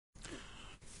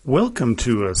Welcome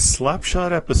to a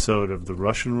slapshot episode of the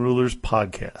Russian Rulers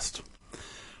podcast.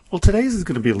 Well, today's is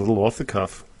going to be a little off the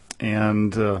cuff,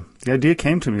 and the idea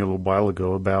came to me a little while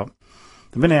ago about,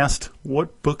 I've been asked,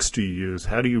 what books do you use?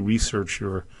 How do you research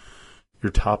your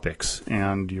topics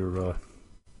and your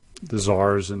the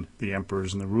czars and the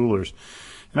emperors and the rulers?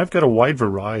 And I've got a wide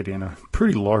variety and a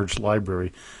pretty large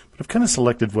library, but I've kind of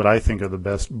selected what I think are the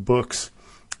best books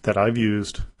that I've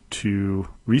used to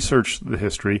research the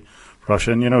history of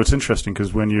Russia. And it's interesting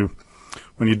because when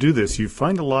you do this, you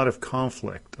find a lot of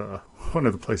conflict. One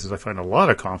of the places I find a lot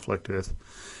of conflict is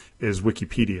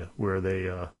Wikipedia, where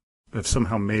they have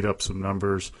somehow made up some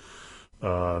numbers,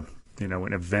 and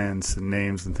events and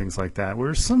names and things like that.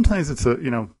 Whereas sometimes it's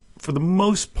for the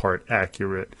most part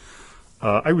accurate.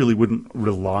 I really wouldn't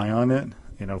rely on it.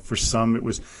 For some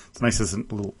it's nice as a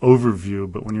little overview,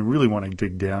 but when you really want to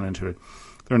dig down into it,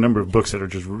 there are a number of books that are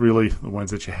just really the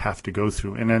ones that you have to go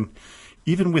through. And then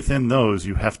even within those,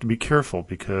 you have to be careful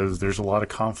because there's a lot of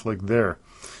conflict there.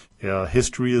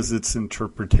 History is its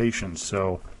interpretation.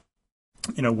 So,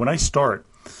 when I start,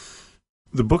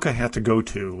 the book I had to go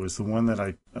to was the one that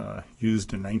I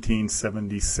used in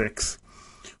 1976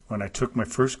 when I took my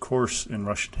first course in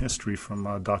Russian history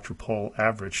from Dr. Paul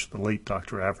Avrich, the late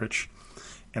Dr. Avrich.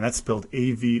 And that's spelled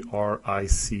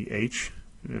Avrich,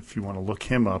 if you want to look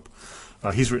him up.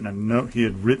 He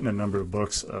had written a number of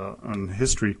books on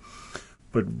history,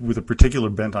 but with a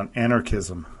particular bent on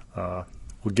anarchism.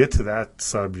 We'll get to that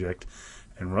subject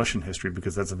in Russian history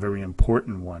because that's a very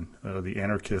important one. The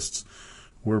anarchists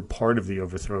were part of the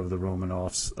overthrow of the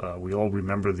Romanovs. We all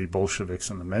remember the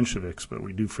Bolsheviks and the Mensheviks, but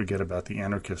we do forget about the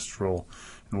anarchists' role,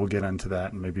 and we'll get into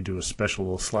that and maybe do a special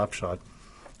little slapshot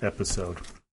episode.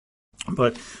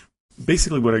 But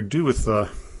basically what I do with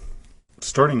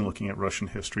starting looking at Russian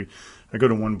history, I go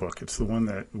to one book. It's the one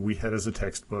that we had as a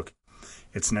textbook.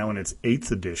 It's now in its 8th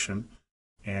edition,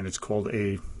 and it's called,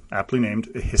 aptly named,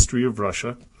 A History of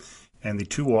Russia. And the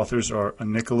two authors are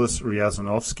Nicholas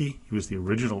Ryazanovsky. He was the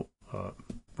original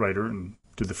writer and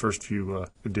did the first few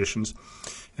editions.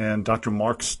 And Dr.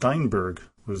 Mark Steinberg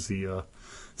was the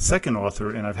second author,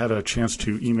 and I've had a chance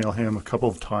to email him a couple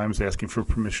of times asking for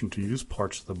permission to use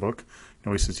parts of the book.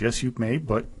 He says, yes, you may,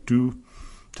 but do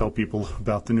tell people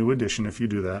about the new edition if you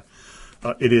do that.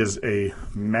 It is a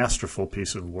masterful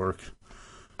piece of work.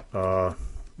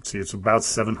 It's about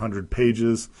 700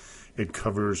 pages. It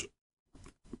covers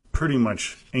pretty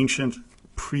much ancient,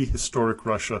 prehistoric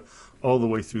Russia all the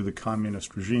way through the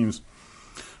communist regimes.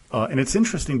 And it's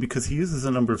interesting because he uses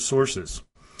a number of sources.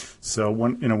 So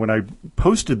when I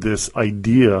posted this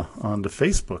idea on the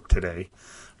Facebook today,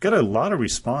 I got a lot of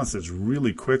responses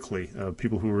really quickly,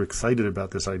 people who were excited about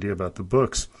this idea about the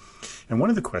books. And one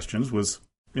of the questions was,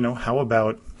 how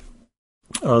about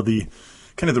the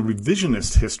kind of the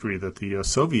revisionist history that the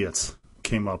Soviets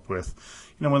came up with?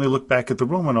 When they look back at the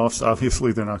Romanovs,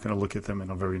 obviously they're not going to look at them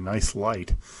in a very nice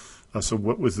light. So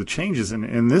what was the changes?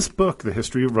 In this book, The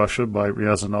History of Russia by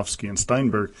Ryazanovsky and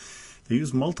Steinberg, they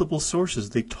use multiple sources.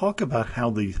 They talk about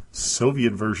how the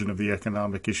Soviet version of the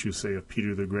economic issue, say, of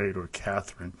Peter the Great or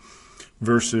Catherine,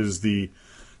 versus the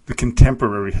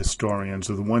contemporary historians,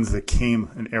 or the ones that came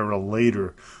an era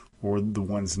later, or the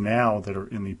ones now that are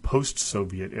in the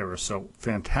post-Soviet era. So,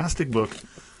 fantastic book.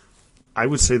 I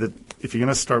would say that if you're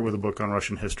going to start with a book on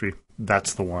Russian history,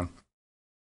 that's the one.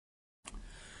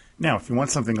 Now, if you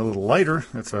want something a little lighter,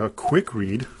 that's a quick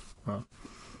read,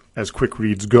 as quick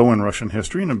reads go in Russian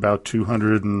history, in about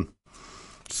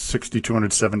 260,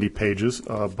 270 pages,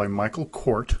 by Michael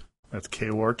Kort, that's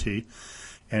K-O-R-T,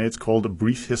 and it's called A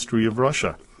Brief History of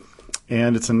Russia.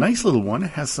 And it's a nice little one.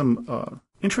 It has some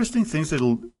interesting things. Has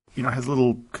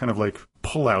little kind of like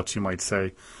pullouts, you might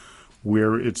say,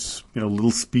 where it's,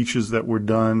 little speeches that were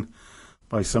done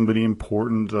by somebody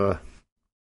important,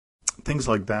 things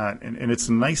like that. And it's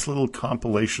a nice little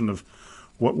compilation of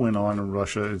what went on in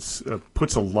Russia. It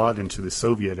puts a lot into the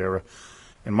Soviet era.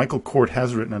 And Michael Kort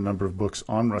has written a number of books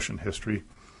on Russian history.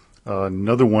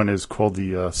 Another one is called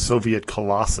The Soviet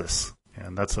Colossus.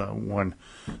 And that's one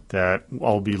that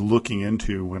I'll be looking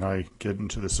into when I get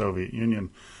into the Soviet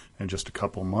Union in just a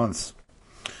couple months.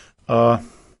 The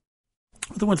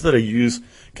ones that I use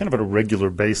kind of on a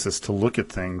regular basis to look at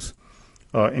things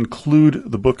include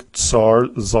the book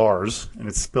Czars, and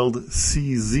it's spelled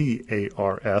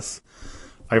C-Z-A-R-S.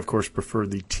 I, of course, prefer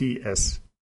the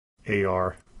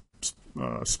T-S-A-R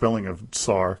spelling of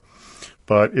Tsar,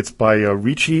 but it's by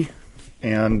Ricci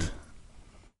and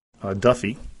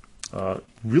Duffy.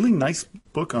 Really nice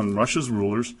book on Russia's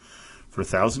rulers for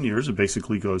 1,000 years. It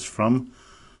basically goes from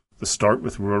the start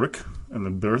with Rurik and the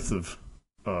birth of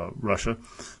Russia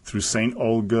through St.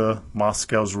 Olga,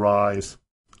 Moscow's rise,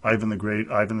 Ivan the Great,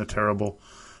 Ivan the Terrible,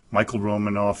 Michael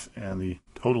Romanov, and the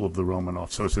Total of the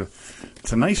Romanov. So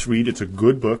it's a nice read. It's a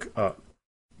good book.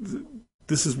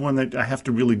 This is one that I have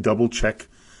to really double check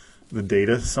the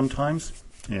data sometimes,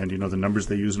 and the numbers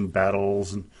they use in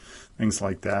battles and things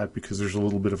like that, because there's a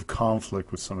little bit of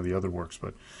conflict with some of the other works.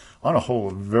 But on a whole,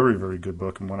 a very, very good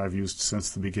book, and one I've used since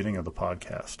the beginning of the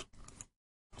podcast.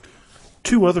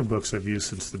 Two other books I've used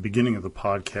since the beginning of the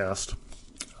podcast,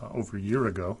 over a year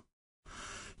ago,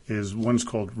 is one's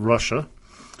called Russia,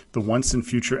 The Once and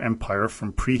Future Empire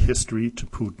from Prehistory to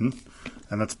Putin,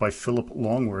 and that's by Philip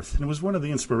Longworth. And it was one of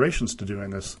the inspirations to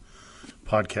doing this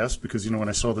podcast, because, when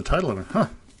I saw the title, I went,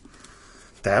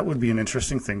 that would be an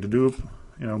interesting thing to do,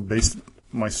 based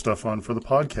my stuff on for the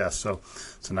podcast. So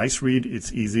it's a nice read.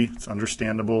 It's easy. It's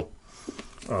understandable.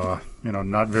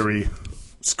 Not very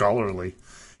scholarly,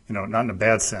 not in a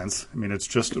bad sense. I mean, it's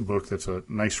just a book that's a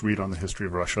nice read on the history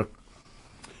of Russia.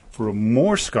 For a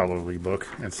more scholarly book,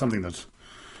 and something that's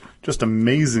just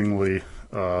amazingly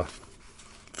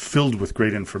filled with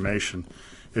great information,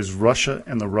 is Russia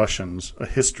and the Russians, A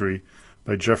History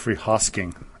by Jeffrey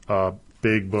Hosking.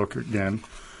 Big book, again,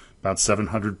 about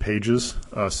 700 pages.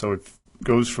 So it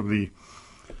goes from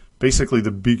basically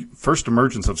the first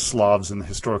emergence of Slavs in the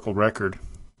historical record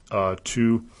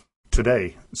to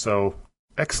today. So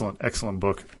excellent, excellent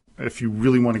book if you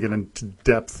really want to get into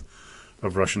depth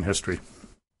of Russian history.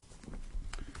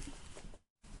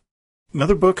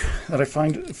 Another book that I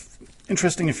find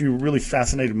interesting if you're really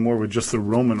fascinated more with just the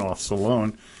Romanovs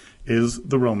alone is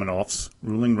The Romanovs,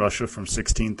 Ruling Russia from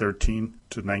 1613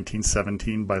 to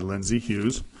 1917 by Lindsay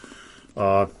Hughes.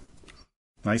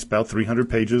 Nice, about 300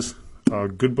 pages.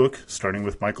 Good book, starting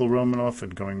with Michael Romanov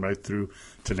and going right through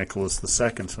to Nicholas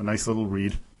II. So a nice little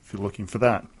read if you're looking for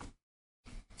that.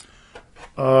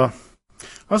 I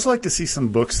also like to see some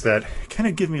books that kind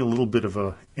of give me a little bit of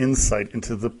a insight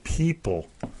into the people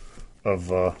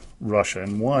of Russia.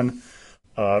 And one,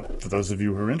 for those of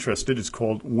you who are interested, is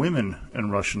called Women in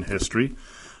Russian History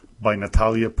by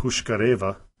Natalia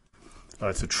Pushkareva.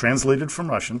 It's translated from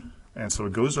Russian, and so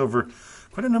it goes over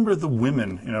quite a number of the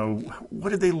women. What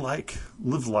did they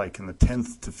live like in the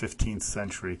 10th to 15th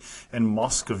century, and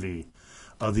Muscovy,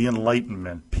 the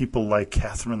Enlightenment, people like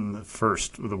Catherine I,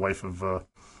 the wife of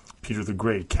Peter the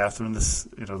Great, Catherine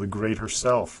the Great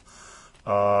herself,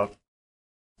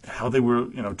 how they were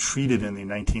treated in the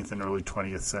 19th and early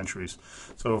 20th centuries.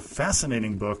 So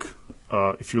fascinating book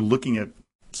if you're looking at,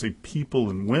 say, people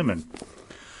and women.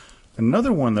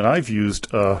 Another one that I've used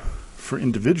for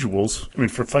individuals,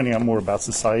 for finding out more about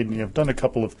society, and I've done a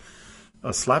couple of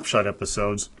Slapshot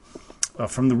episodes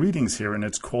from the readings here, and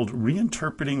it's called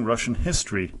Reinterpreting Russian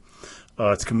History.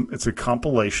 It's a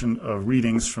compilation of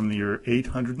readings from the year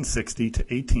 860 to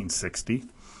 1860.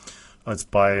 It's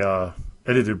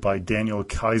edited by Daniel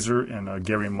Kaiser and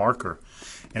Gary Marker.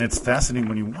 And it's fascinating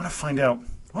when you want to find out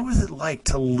what was it like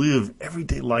to live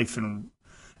everyday life in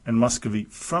Muscovy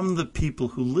from the people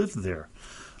who lived there.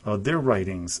 Their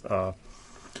writings,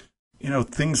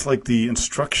 things like the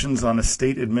instructions on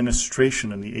estate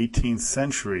administration in the 18th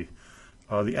century,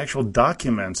 the actual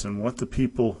documents and what the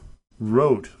people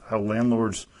wrote, how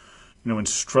landlords,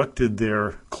 instructed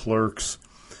their clerks,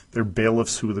 their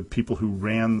bailiffs, who were the people who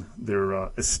ran their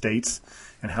estates,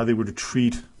 and how they were to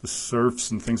treat the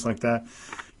serfs and things like that.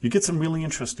 You get some really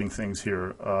interesting things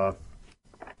here.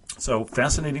 So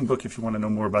fascinating book if you want to know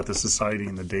more about the society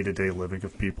and the day-to-day living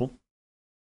of people.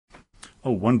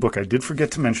 Oh, one book I did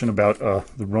forget to mention about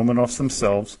the Romanovs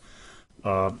themselves,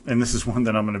 and this is one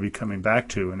that I'm going to be coming back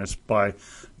to, and it's by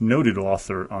noted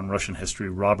author on Russian history,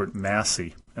 Robert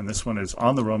Massie. And this one is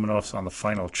on the Romanovs, on the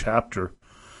final chapter.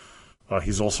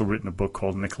 He's also written a book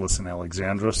called Nicholas and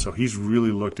Alexandra, so he's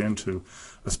really looked into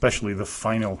especially the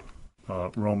final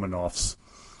Romanovs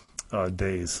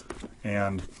days.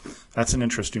 And that's an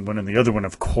interesting one. And the other one,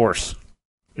 of course,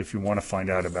 if you want to find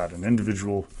out about an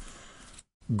individual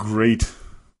great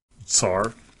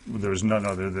Tsar, there's none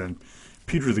other than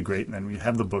Peter the Great. And then we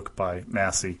have the book by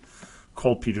Massie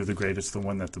called Peter the Great. It's the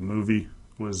one that the movie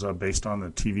was based on, the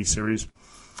TV series.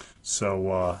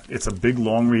 So it's a big,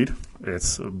 long read.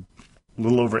 It's a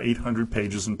little over 800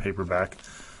 pages in paperback.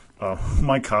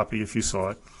 My copy, if you saw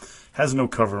it, has no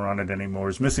cover on it anymore.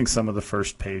 It's missing some of the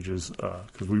first pages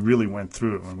because we really went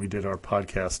through it when we did our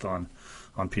podcast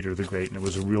on Peter the Great, and it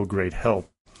was a real great help.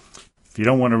 If you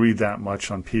don't want to read that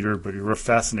much on Peter, but you're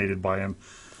fascinated by him,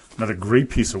 another great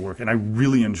piece of work, and I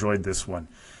really enjoyed this one.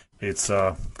 It's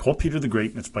called Peter the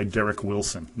Great, and it's by Derek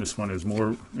Wilson. This one is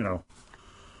more, a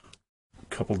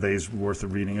couple days worth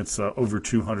of reading. It's over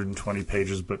 220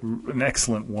 pages, but an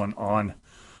excellent one on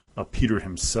Peter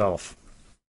himself.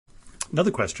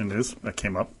 Another question that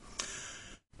came up,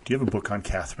 do you have a book on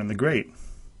Catherine the Great?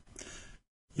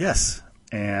 Yes,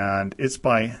 and it's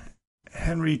by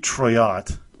Henry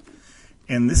Troyat.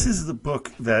 And this is the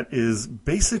book that is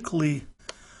basically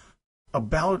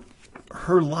about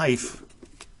her life,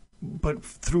 but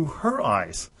through her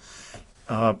eyes.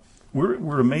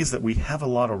 We're amazed that we have a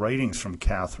lot of writings from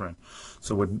Catherine.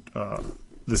 So what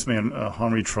this man,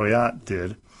 Henry Troyat,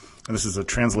 did, and this is a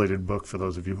translated book for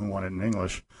those of you who want it in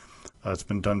English. It's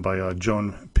been done by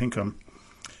Joan Pinkham.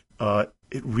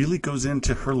 It really goes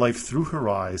into her life through her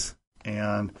eyes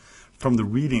and from the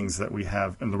readings that we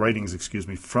have, and the writings,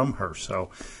 from her. So,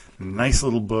 nice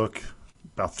little book,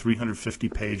 about 350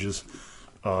 pages.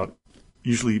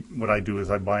 Usually what I do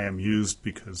is I buy them used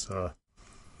because,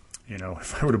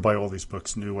 if I were to buy all these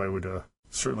books new, I would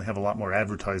certainly have a lot more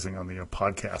advertising on the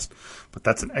podcast. But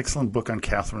that's an excellent book on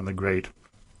Catherine the Great.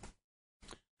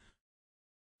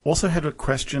 Also had a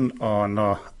question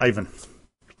on Ivan.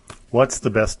 What's the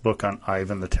best book on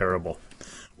Ivan the Terrible?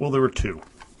 Well, there were two.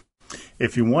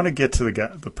 If you want to get to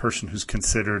the person who's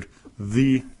considered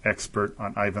the expert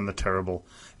on Ivan the Terrible,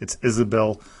 it's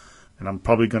Isabel, and I'm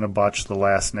probably going to botch the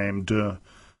last name, de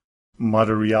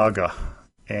Madariaga.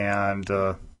 And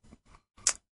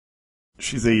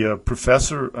she's a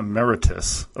professor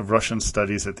emeritus of Russian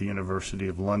studies at the University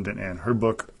of London, and her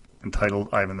book, entitled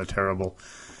Ivan the Terrible,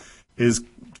 is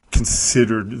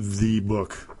considered the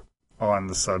book on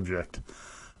the subject.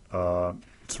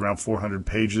 It's around 400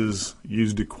 pages,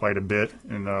 used it quite a bit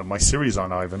in my series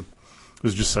on Ivan. It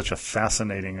was just such a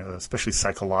fascinating, especially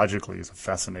psychologically, he's a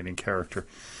fascinating character.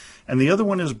 And the other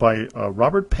one is by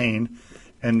Robert Payne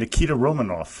and Nikita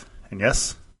Romanov. And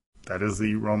yes, that is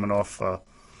the Romanov,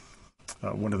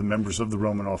 one of the members of the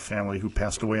Romanov family who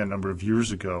passed away a number of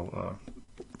years ago,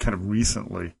 kind of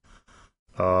recently.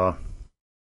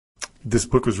 This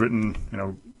book was written,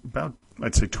 about,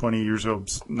 I'd say 20 years ago,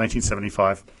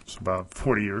 1975. It's about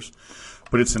 40 years.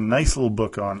 But it's a nice little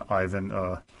book on Ivan.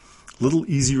 A little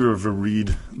easier of a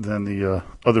read than the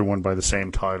other one by the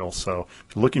same title. So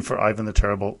if you're looking for Ivan the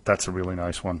Terrible, that's a really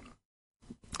nice one.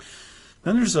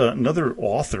 Then there's another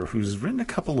author who's written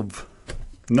a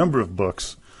number of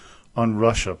books on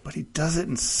Russia, but he does it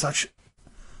in such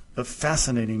a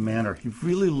fascinating manner. He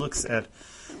really looks at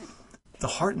the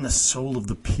heart and the soul of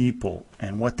the people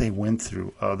and what they went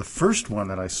through. The first one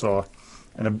that I saw,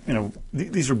 and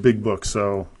these are big books,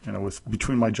 so with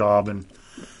between my job and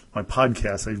my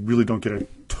podcast, I really don't get a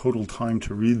total time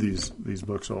to read these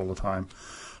books all the time.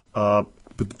 But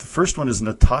the first one is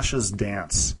Natasha's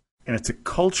Dance, and it's a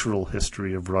cultural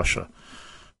history of Russia.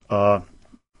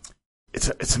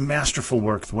 It's a masterful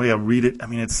work. The way I read it,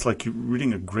 it's like you're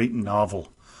reading a great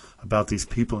novel about these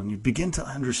people, and you begin to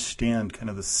understand kind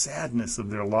of the sadness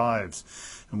of their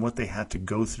lives and what they had to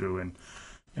go through.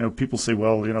 And people say,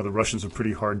 well, the Russians are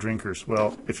pretty hard drinkers.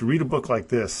 Well, if you read a book like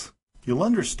this, you'll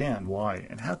understand why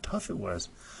and how tough it was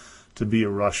to be a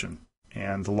Russian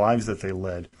and the lives that they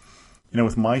led.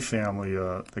 With my family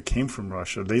that came from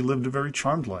Russia, they lived a very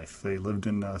charmed life. They lived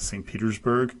in St.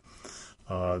 Petersburg.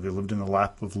 They lived in the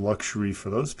lap of luxury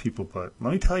for those people. But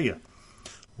let me tell you,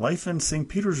 life in St.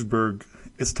 Petersburg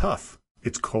is tough.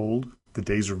 It's cold. The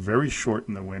days are very short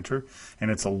in the winter,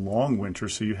 and it's a long winter,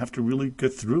 so you have to really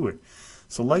get through it.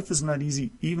 So life is not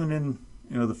easy, even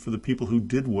in for the people who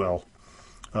did well,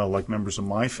 like members of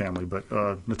my family. But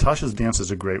Natasha's Dance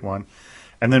is a great one,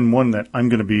 and then one that I'm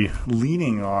going to be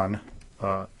leaning on,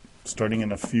 starting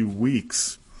in a few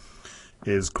weeks,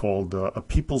 is called A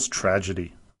People's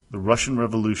Tragedy: The Russian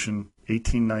Revolution,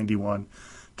 1891.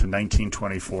 To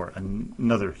 1924,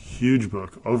 another huge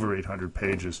book, over 800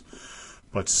 pages,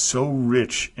 but so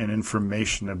rich in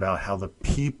information about how the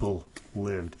people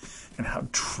lived and how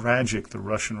tragic the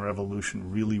Russian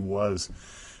Revolution really was.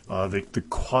 The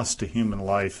cost to human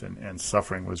life and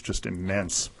suffering was just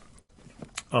immense.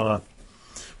 From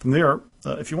there,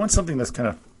 if you want something that's kind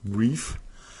of brief,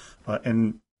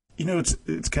 and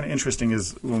it's kind of interesting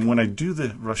is when I do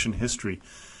the Russian history,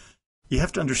 you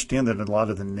have to understand that a lot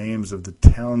of the names of the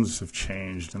towns have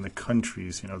changed and the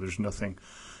countries. There's nothing,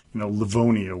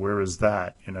 Livonia, where is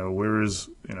that? Where is,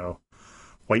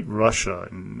 White Russia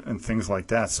and things like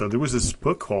that. So there was this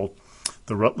book called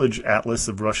The Rutledge Atlas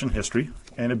of Russian History,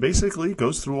 and it basically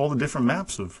goes through all the different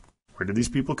maps of where did these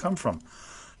people come from?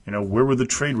 Where were the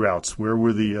trade routes? Where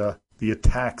were the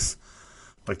attacks,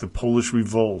 like the Polish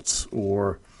revolts,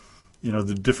 or,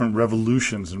 the different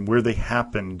revolutions and where they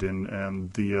happened,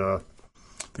 and the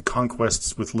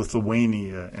conquests with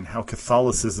Lithuania and how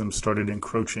Catholicism started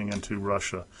encroaching into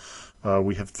Russia.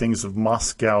 We have things of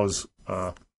Moscow's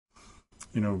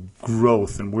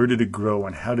growth and where did it grow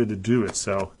and how did it do it.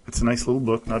 So it's a nice little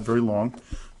book, not very long.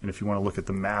 And if you want to look at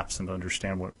the maps and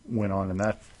understand what went on in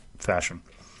that fashion.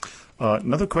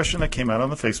 Another question that came out on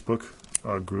the Facebook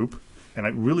group, and I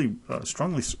really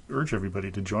strongly urge everybody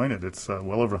to join it. It's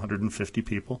well over 150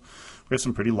 people. We have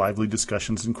some pretty lively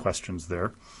discussions and questions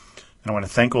there. And I want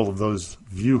to thank all of those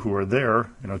of you who are there.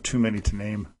 Too many to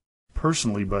name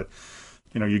personally, but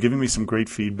you're giving me some great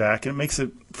feedback, and it makes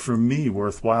it, for me,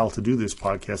 worthwhile to do this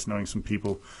podcast, knowing some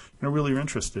people really are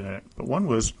interested in it. But one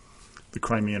was the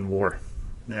Crimean War.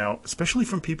 Now, especially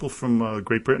from people from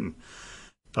Great Britain.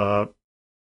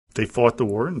 They fought the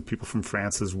war, and people from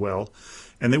France as well,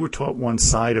 and they were taught one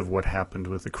side of what happened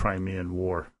with the Crimean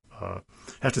War. I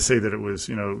have to say that it was,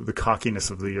 the cockiness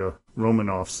of the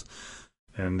Romanovs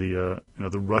and the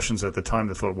Russians at the time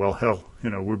that thought, well, hell,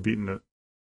 we're beating a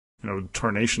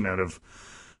tarnation out of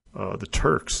the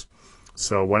Turks.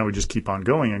 So why don't we just keep on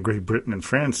going? And Great Britain and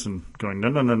France and going,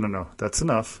 no, that's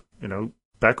enough.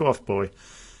 Back off, boy.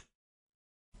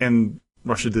 And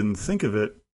Russia didn't think of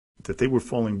it, that they were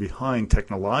falling behind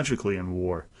technologically in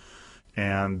war,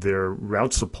 and their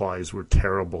route supplies were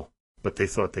terrible, but they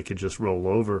thought they could just roll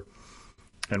over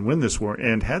and win this war.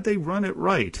 And had they run it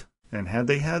right, and had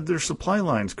they had their supply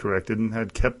lines corrected and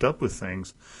had kept up with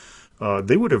things,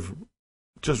 they would have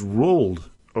just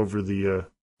rolled over the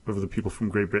people from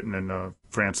Great Britain and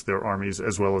France, their armies,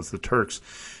 as well as the Turks,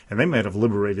 and they might have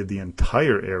liberated the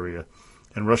entire area,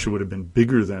 and Russia would have been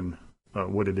bigger than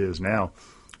what it is now.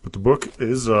 But the book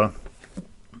is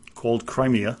called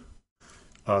Crimea,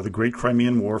 The Great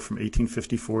Crimean War from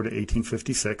 1854 to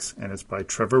 1856, and it's by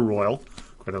Trevor Royal,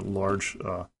 quite a large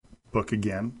book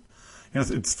again.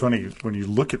 It's funny, when you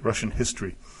look at Russian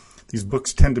history, these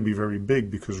books tend to be very big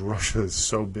because Russia is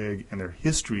so big and their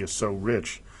history is so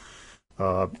rich.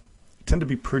 Tend to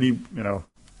be pretty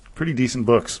decent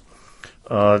books.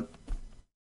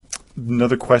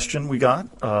 Another question we got,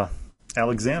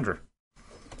 Alexander.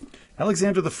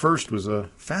 Alexander I was a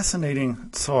fascinating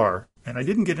Tsar, and I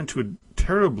didn't get into it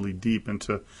terribly deep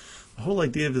into the whole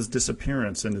idea of his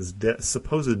disappearance and his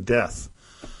supposed death.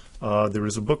 There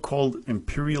is a book called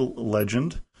Imperial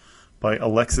Legend by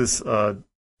Alexis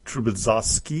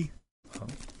Trubetskoy.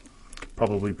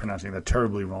 Probably pronouncing that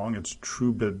terribly wrong. It's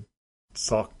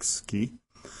Trubetskoy.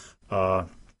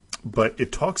 But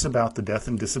it talks about the death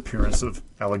and disappearance of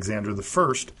Alexander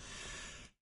I.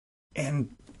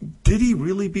 And did he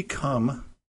really become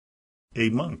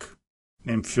a monk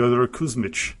named Fyodor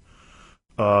Kuzmich?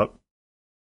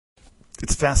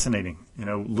 It's fascinating,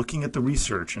 looking at the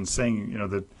research and saying,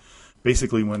 that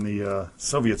basically when the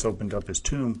Soviets opened up his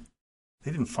tomb,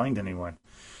 they didn't find anyone.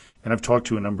 And I've talked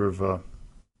to a number of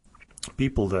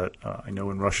people that I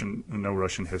know know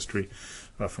Russian history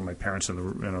from my parents in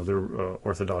their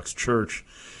Orthodox church,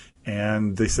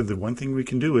 and they said the one thing we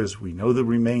can do is we know the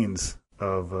remains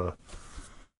of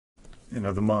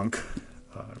the monk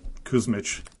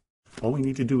Kuzmich. All we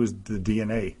need to do is the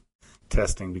DNA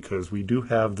testing, because we do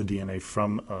have the DNA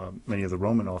from many of the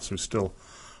Romanovs who still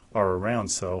are around.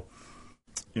 So,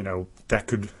 that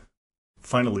could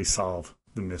finally solve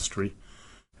the mystery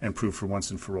and prove for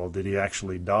once and for all, did he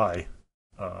actually die,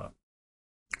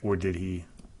 or did he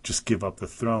just give up the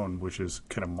throne, which is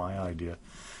kind of my idea.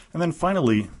 And then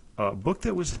finally, a book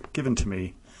that was given to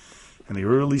me in the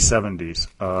early 70s,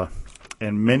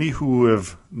 and many who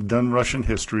have done Russian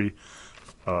history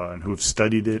and who have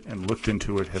studied it and looked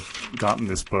into it have gotten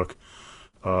this book.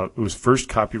 It was first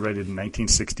copyrighted in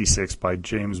 1966 by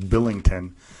James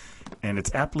Billington, and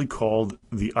it's aptly called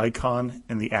The Icon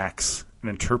and the Axe, An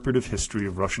Interpretive History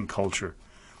of Russian Culture.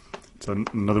 It's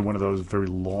another one of those very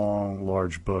long,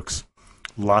 large books.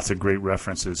 Lots of great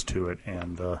references to it,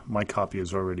 and my copy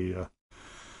is already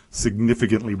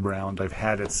significantly browned. I've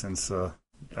had it since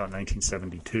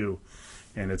 1972,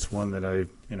 and it's one that I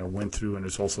went through, and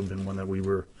it's also been one that we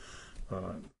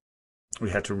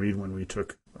had to read when we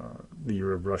took the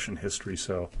year of Russian history.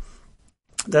 So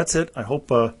that's it. I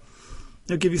hope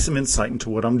it'll give you some insight into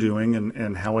what I'm doing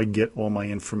and how I get all my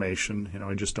information.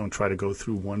 I just don't try to go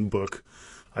through one book.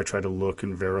 I try to look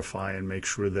and verify and make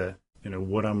sure that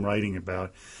what I'm writing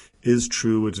about is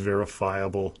true, it's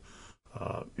verifiable.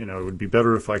 It would be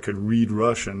better if I could read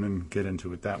Russian and get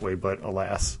into it that way, but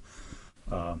alas,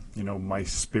 my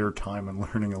spare time and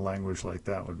learning a language like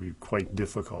that would be quite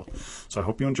difficult. So I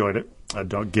hope you enjoyed it.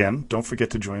 Don't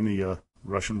forget to join the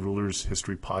Russian Rulers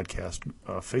History Podcast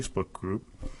Facebook group,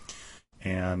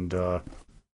 and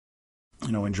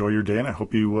enjoy your day, and I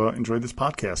hope you enjoyed this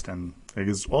podcast. And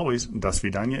as always, до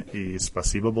свидания и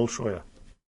спасибо большое.